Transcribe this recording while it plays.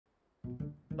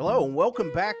Hello and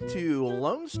welcome back to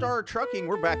Lone Star Trucking.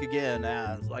 We're back again.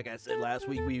 As like I said last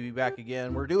week, we'd be back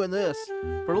again. We're doing this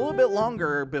for a little bit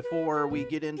longer before we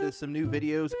get into some new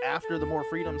videos after the More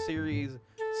Freedom series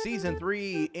Season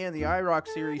 3 and the IROC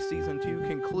series Season 2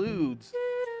 concludes,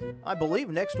 I believe,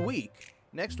 next week.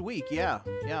 Next week, yeah.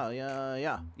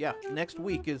 Next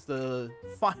week is the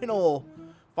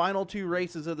final two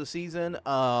races of the season.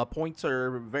 Points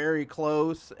are very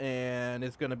close, and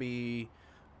it's going to be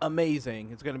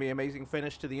amazing. It's going to be an amazing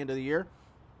finish to the end of the year.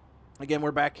 Again,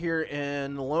 we're back here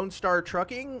in Lone Star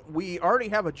Trucking. We already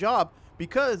have a job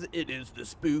because it is the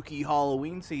spooky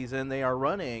Halloween season. They are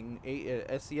running,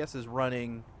 SCS is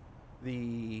running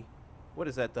the, what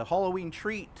is that, the Halloween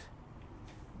treat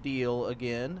deal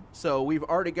again. So we've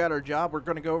already got our job. We're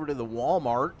going to go over to the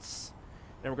Walmarts,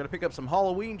 and we're going to pick up some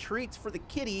Halloween treats for the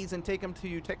kiddies and take them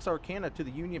to Texarkana to the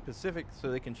Union Pacific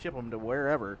so they can ship them to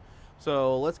wherever.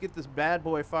 So let's get this bad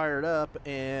boy fired up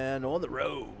and on the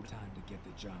road. Time to get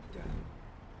the job done.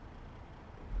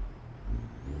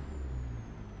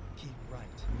 Keep right.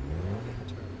 Then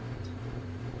turn right.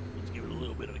 Let's give it a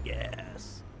little bit of a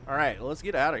gas. All right, let's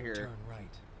get out of here. Turn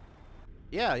right.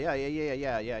 Yeah.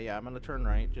 I'm gonna turn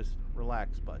right. Just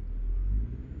relax, bud.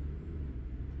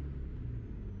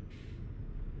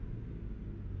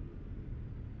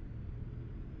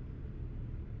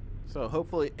 So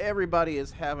hopefully everybody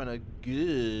is having a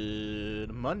good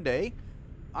Monday.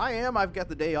 I am. I've got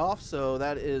the day off, so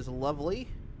that is lovely.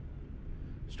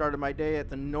 Started my day at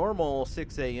the normal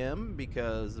 6 a.m.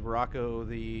 because Rocco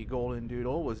the Golden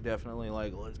Doodle was definitely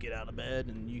like, let's get out of bed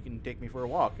and you can take me for a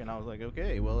walk. And I was like,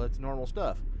 okay, well, that's normal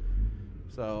stuff.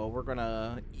 So we're going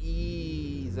to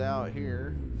ease out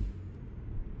here.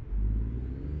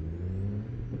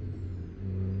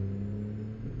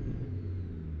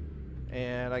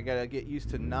 And I gotta get used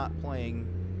to not playing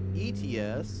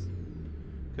ETS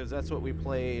because that's what we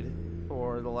played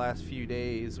for the last few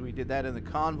days. We did that in the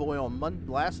convoy on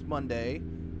last Monday.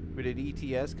 We did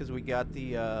ETS because we got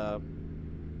the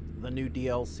new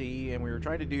DLC, and we were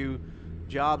trying to do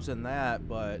jobs in that.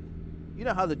 But you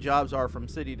know how the jobs are from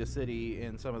city to city,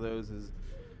 and some of those is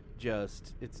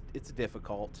just it's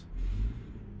difficult.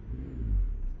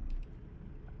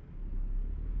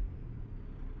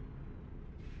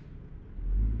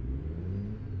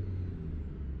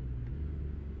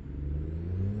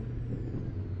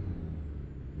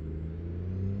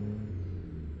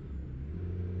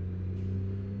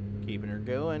 Keeping her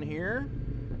going here.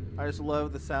 I just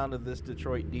love the sound of this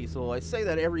Detroit diesel. I say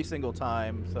that every single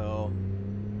time, so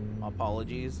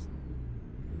apologies.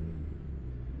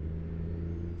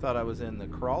 Thought I was in the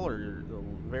crawler, the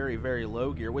very, very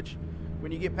low gear, which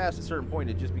when you get past a certain point,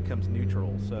 it just becomes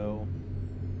neutral. So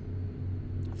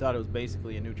I thought it was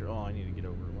basically a neutral. Oh, I need to get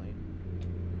over a lane.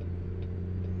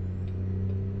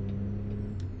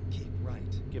 Keep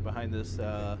right. Get behind this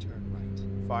Turn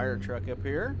right. fire truck up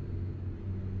here.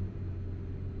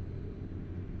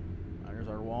 There's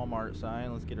our Walmart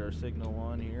sign. Let's get our signal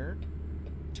on here.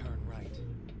 Turn right.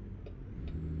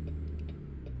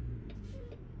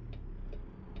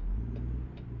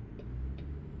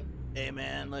 Hey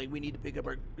man, like we need to pick up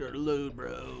our load,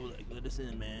 bro. Like let us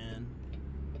in, man.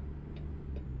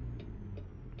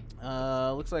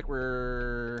 Looks like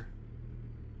we're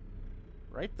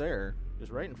right there,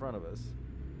 just right in front of us.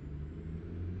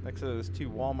 Next to those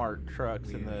two Walmart trucks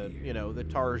and the, you know, the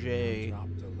Target. Drop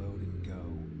the load and go.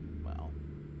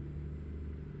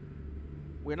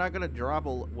 We're not going to drop a...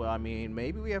 Well, I mean,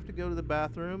 maybe we have to go to the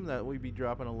bathroom. That we'd be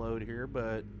dropping a load here,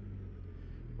 but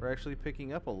we're actually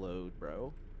picking up a load,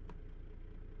 bro.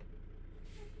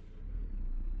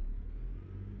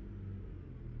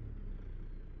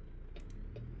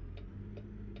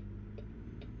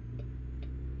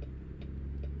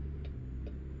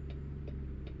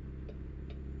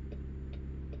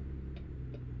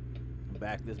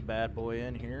 Back this bad boy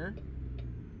in here.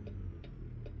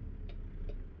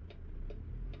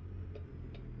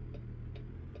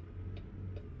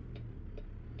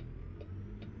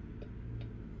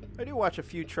 I do watch a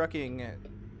few trucking,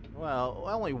 well,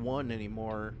 only one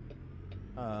anymore.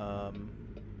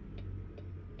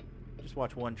 Just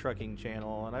watch one trucking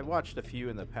channel, and I've watched a few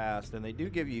in the past, and they do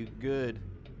give you good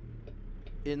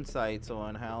insights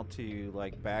on how to,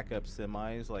 like, back up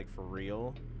semis, like, for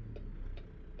real.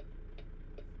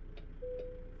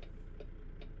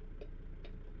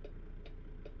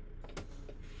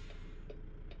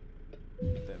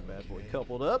 Get that bad boy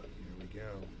coupled up. Here we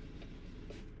go.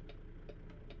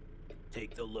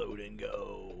 Take the load and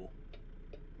go.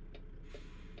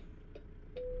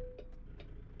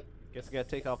 Guess I gotta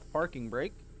take off the parking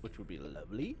brake, which would be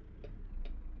lovely.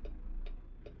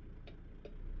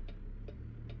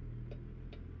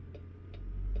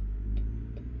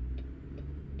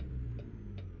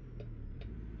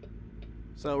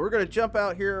 So we're gonna jump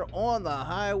out here on the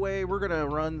highway. We're gonna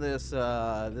run this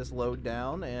this load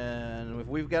down, and if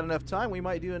we've got enough time, we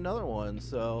might do another one.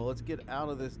 So let's get out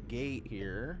of this gate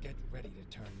here. Get ready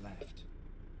to turn left.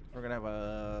 We're gonna have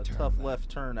a Turn tough left. left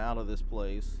turn out of this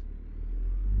place.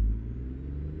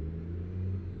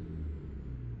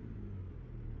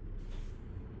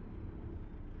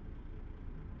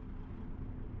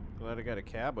 Glad I got a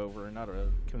cab over and not a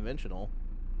conventional.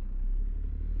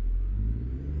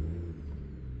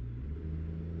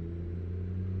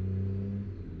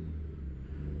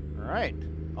 All right,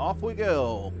 off we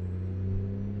go.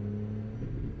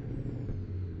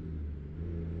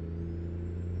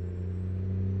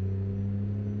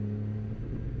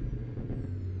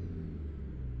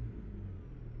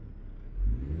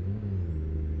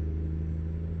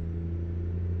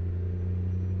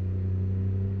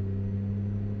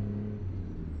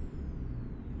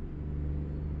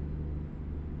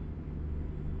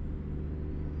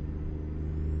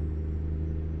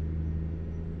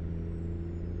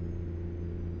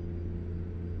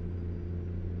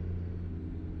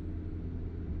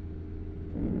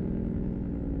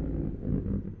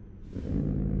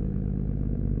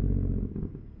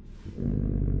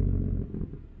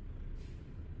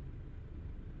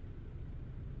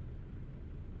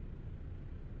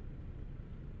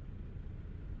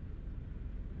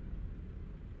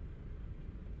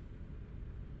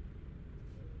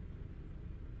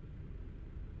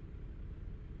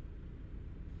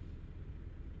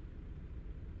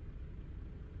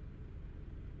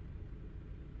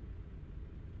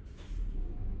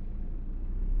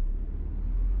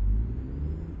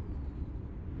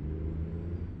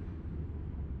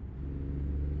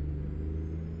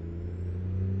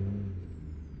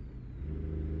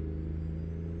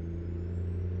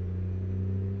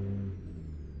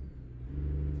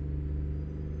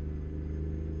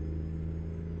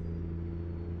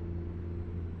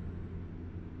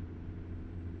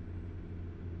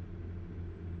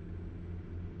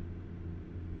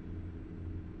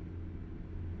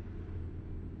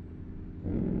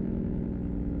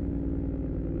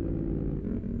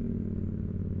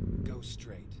 Go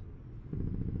straight.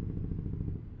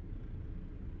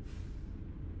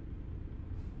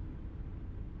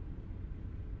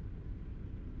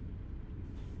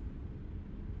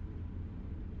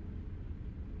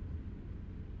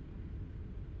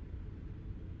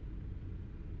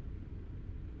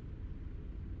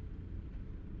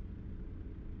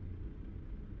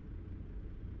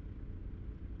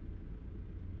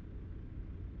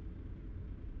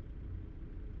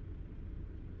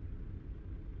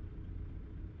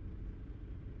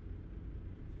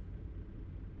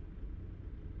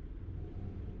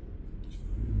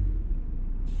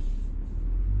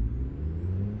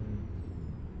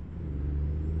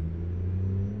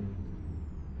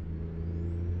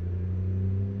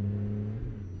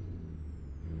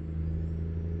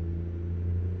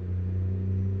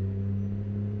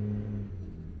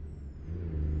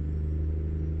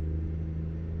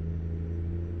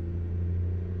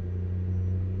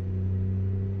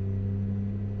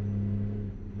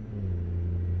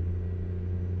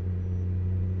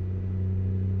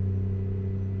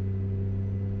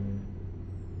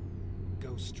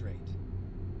 Go straight.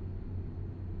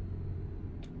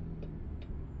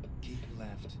 Keep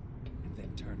left, and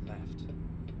then turn left.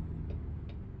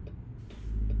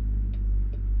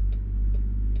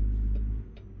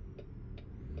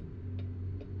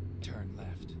 Turn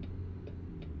left.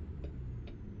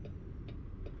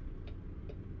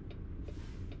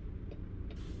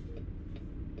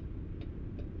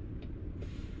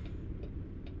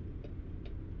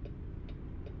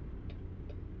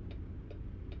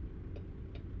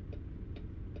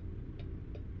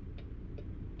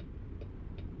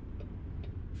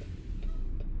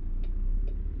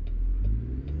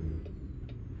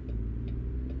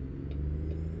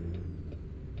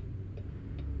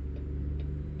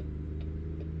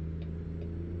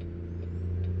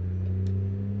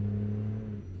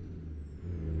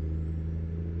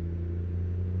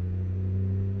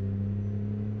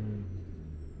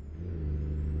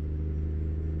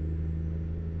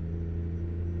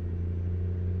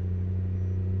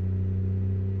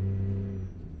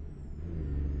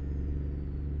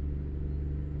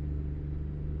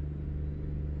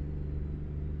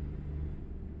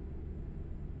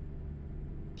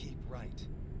 Keep right,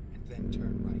 and then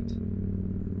turn right.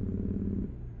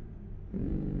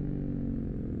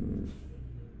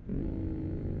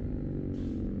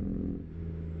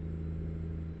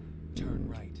 Turn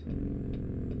right.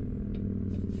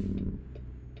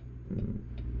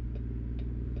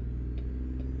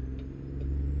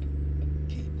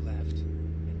 Keep left,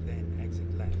 and then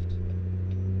exit left.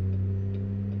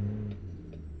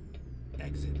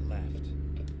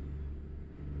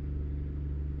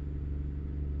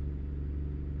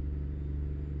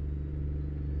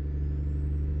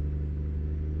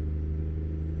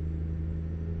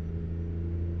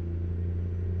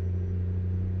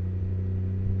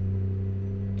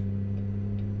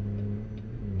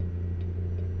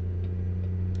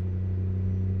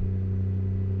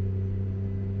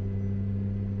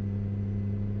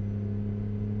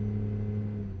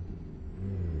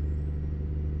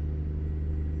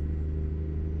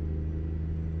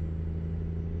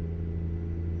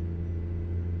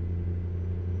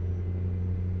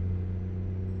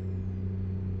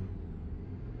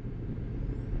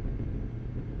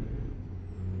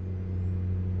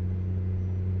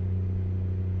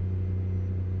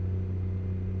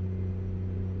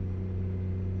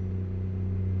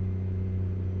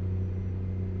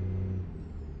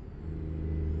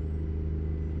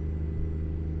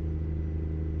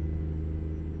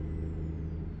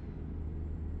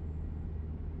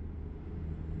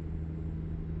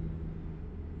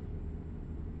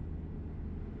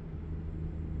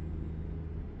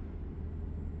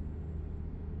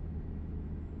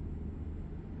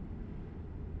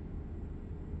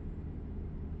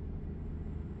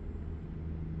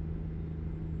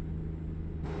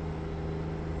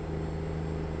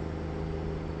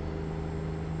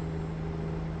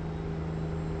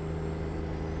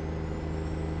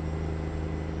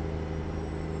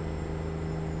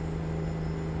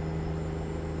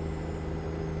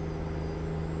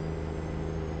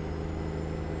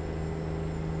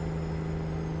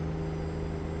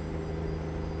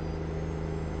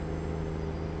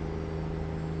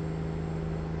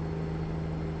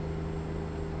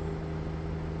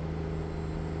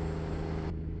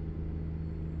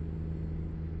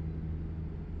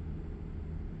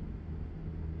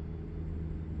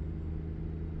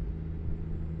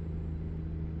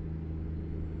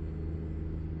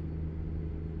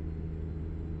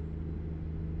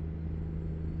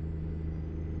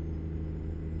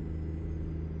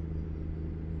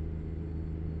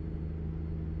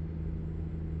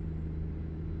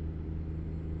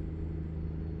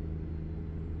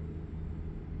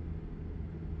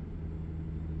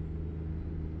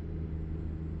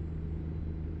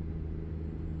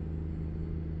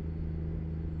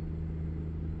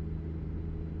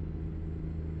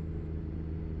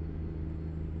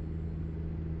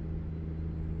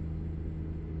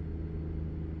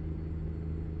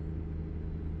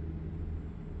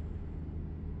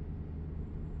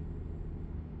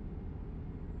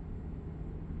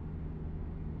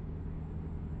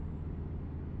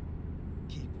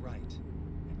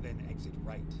 then exit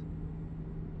right.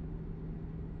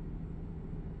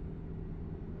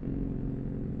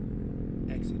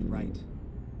 Exit right.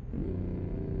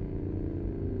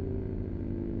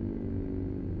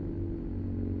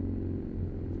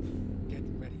 Get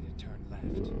ready to turn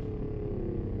left.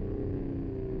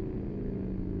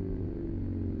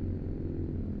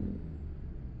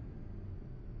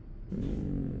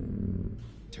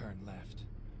 Turn left.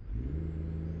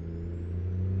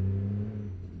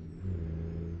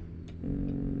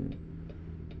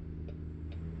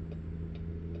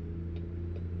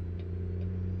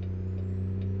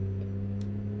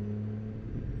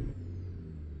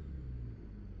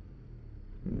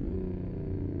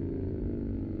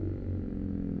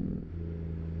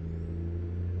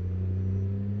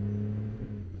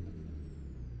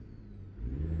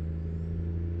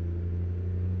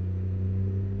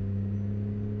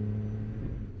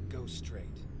 Go straight.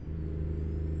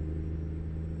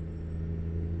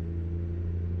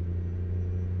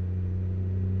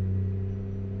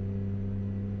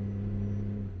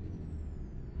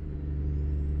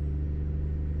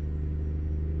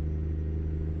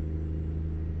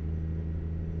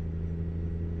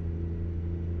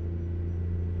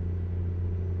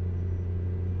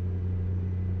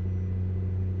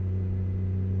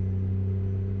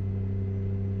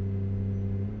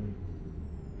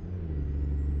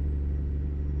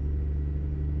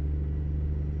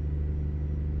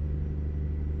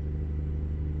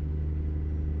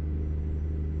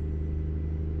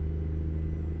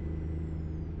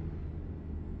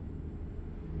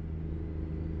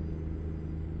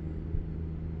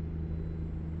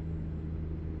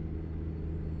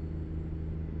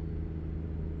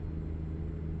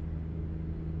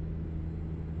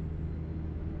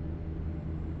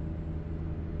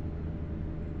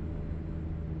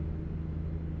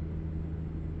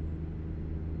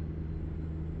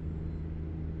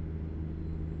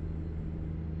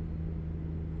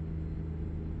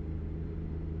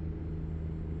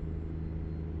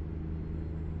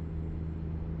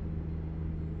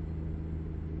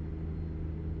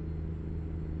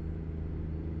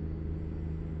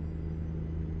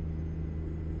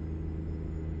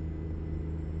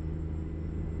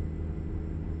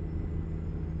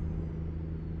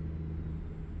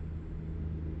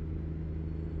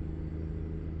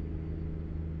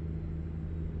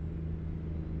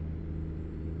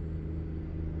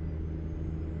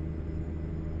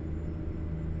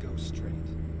 Go straight.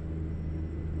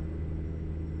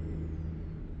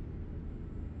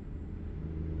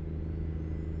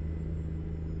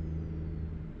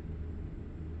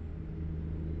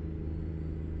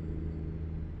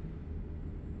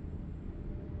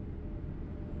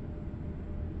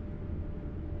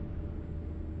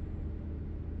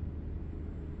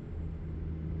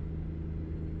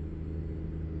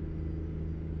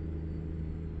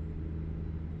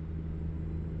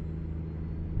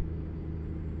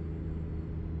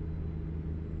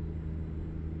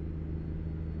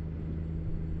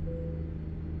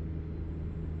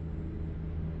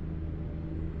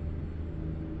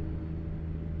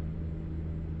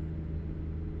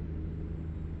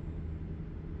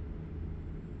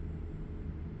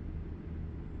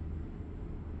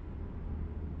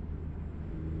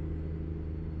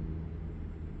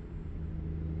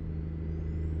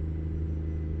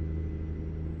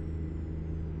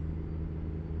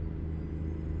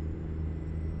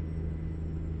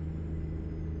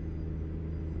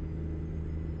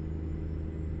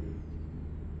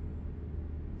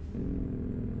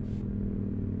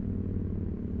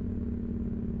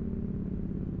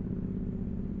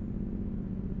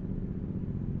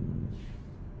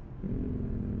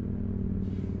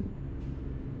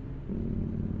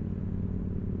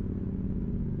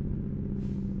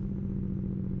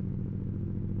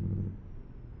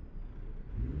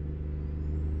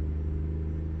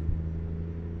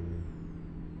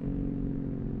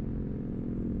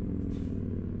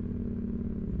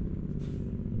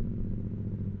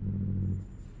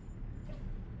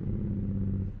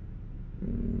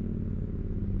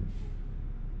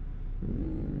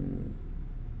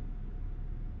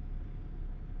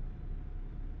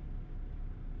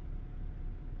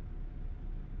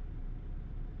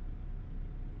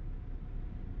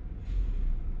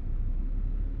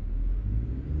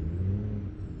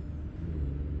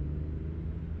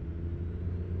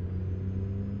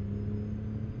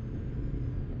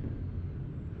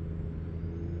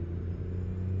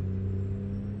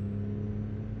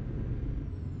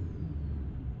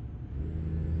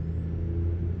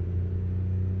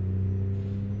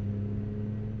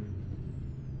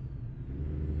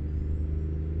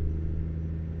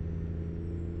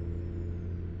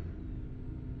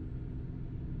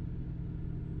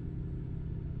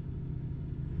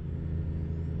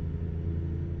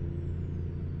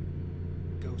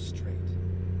 Go straight.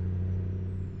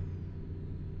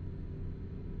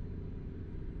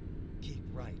 Keep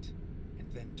right,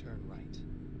 and then turn right.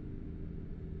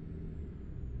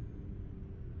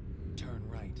 Turn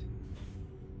right.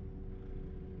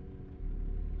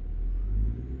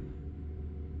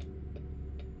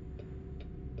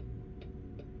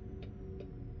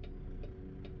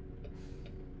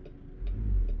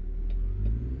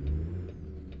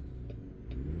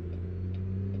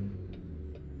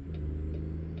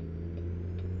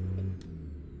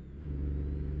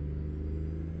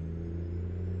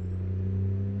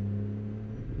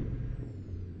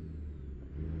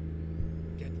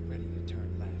 Get ready to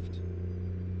turn left.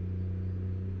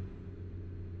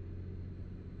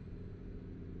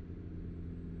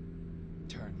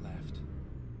 Turn left.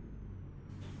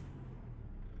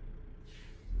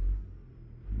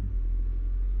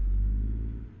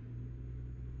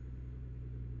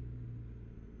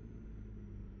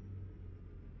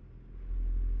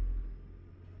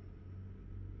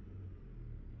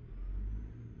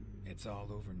 It's all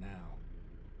over now.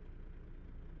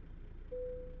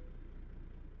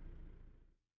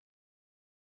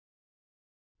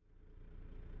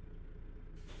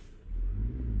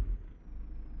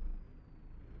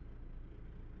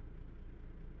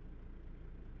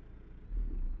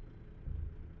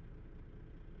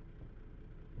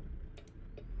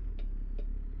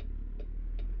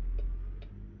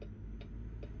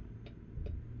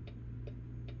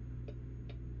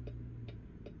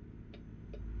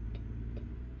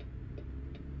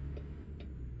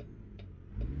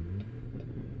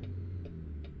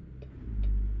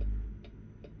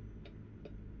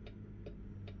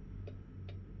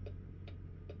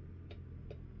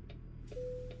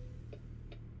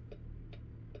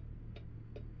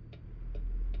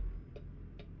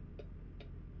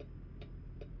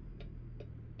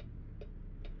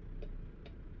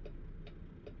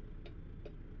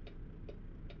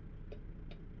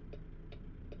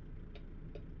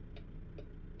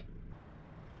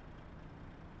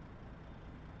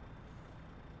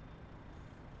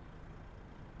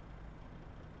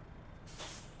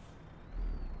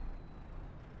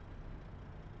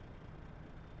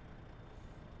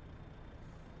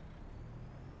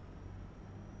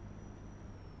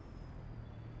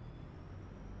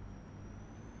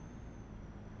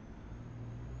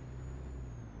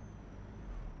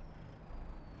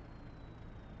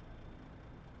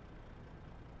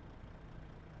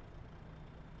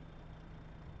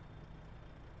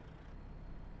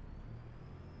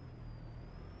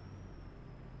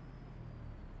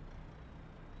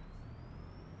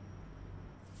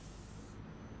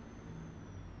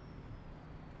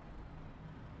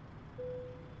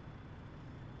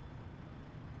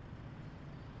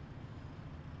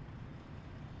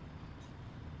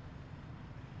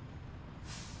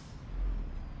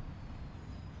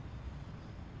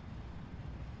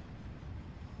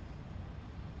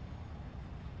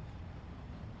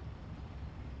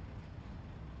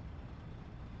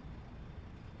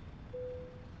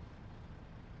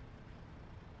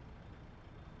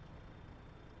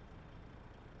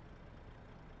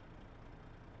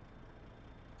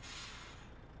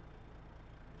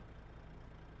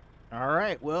 All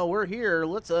right, well, we're here.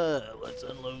 Let's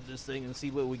unload this thing and see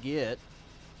what we get.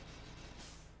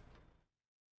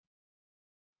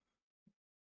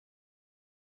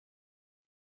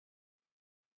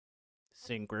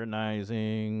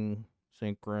 Synchronizing,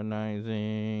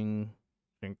 synchronizing,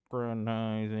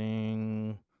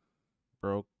 synchronizing.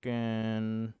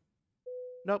 Broken.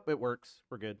 Nope, it works.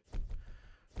 We're good.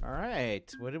 All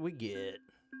right, what did we get?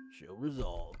 Show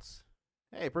results.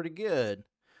 Hey, pretty good.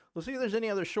 Let's see if there's any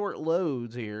other short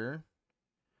loads here.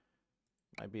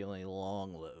 Might be only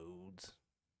long loads.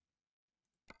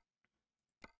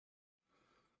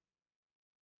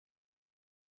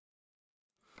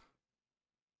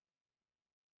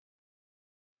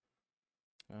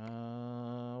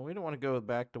 We don't want to go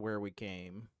back to where we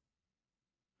came.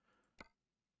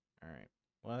 All right.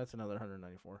 Well, that's another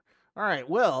 194. All right.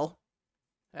 Well,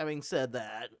 having said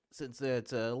that, since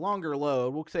it's a longer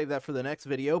load, we'll save that for the next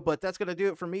video. But that's going to do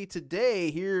it for me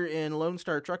today here in Lone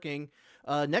Star Trucking.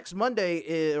 Next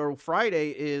Monday or Friday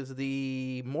is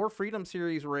the More Freedom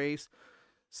Series race.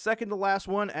 Second to last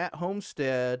one at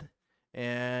Homestead.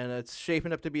 And it's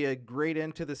shaping up to be a great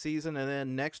end to the season. And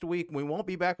then next week, we won't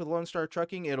be back with Lone Star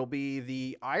Trucking. It'll be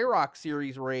the IROC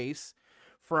Series race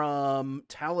from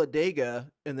Talladega.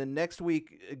 And then next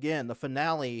week, again, the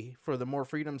finale for the More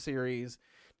Freedom Series.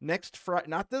 Next Friday,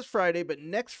 not this Friday, but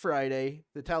next Friday,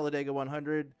 the Talladega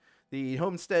 100. The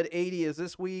Homestead 80 is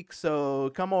this week.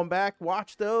 So come on back,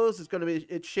 watch those.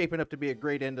 It's shaping up to be a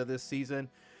great end of this season.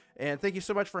 And thank you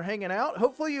so much for hanging out.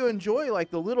 Hopefully you enjoy like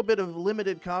the little bit of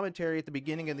limited commentary at the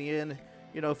beginning and the end.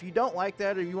 You know, if you don't like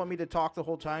that or you want me to talk the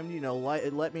whole time, you know,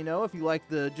 let me know. If you like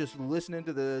the just listening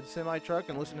to the semi truck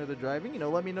and listening to the driving, you know,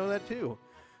 let me know that too.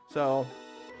 So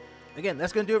again,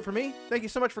 that's going to do it for me. Thank you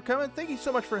so much for coming. Thank you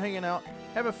so much for hanging out.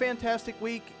 Have a fantastic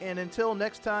week. And until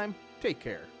next time, take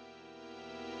care.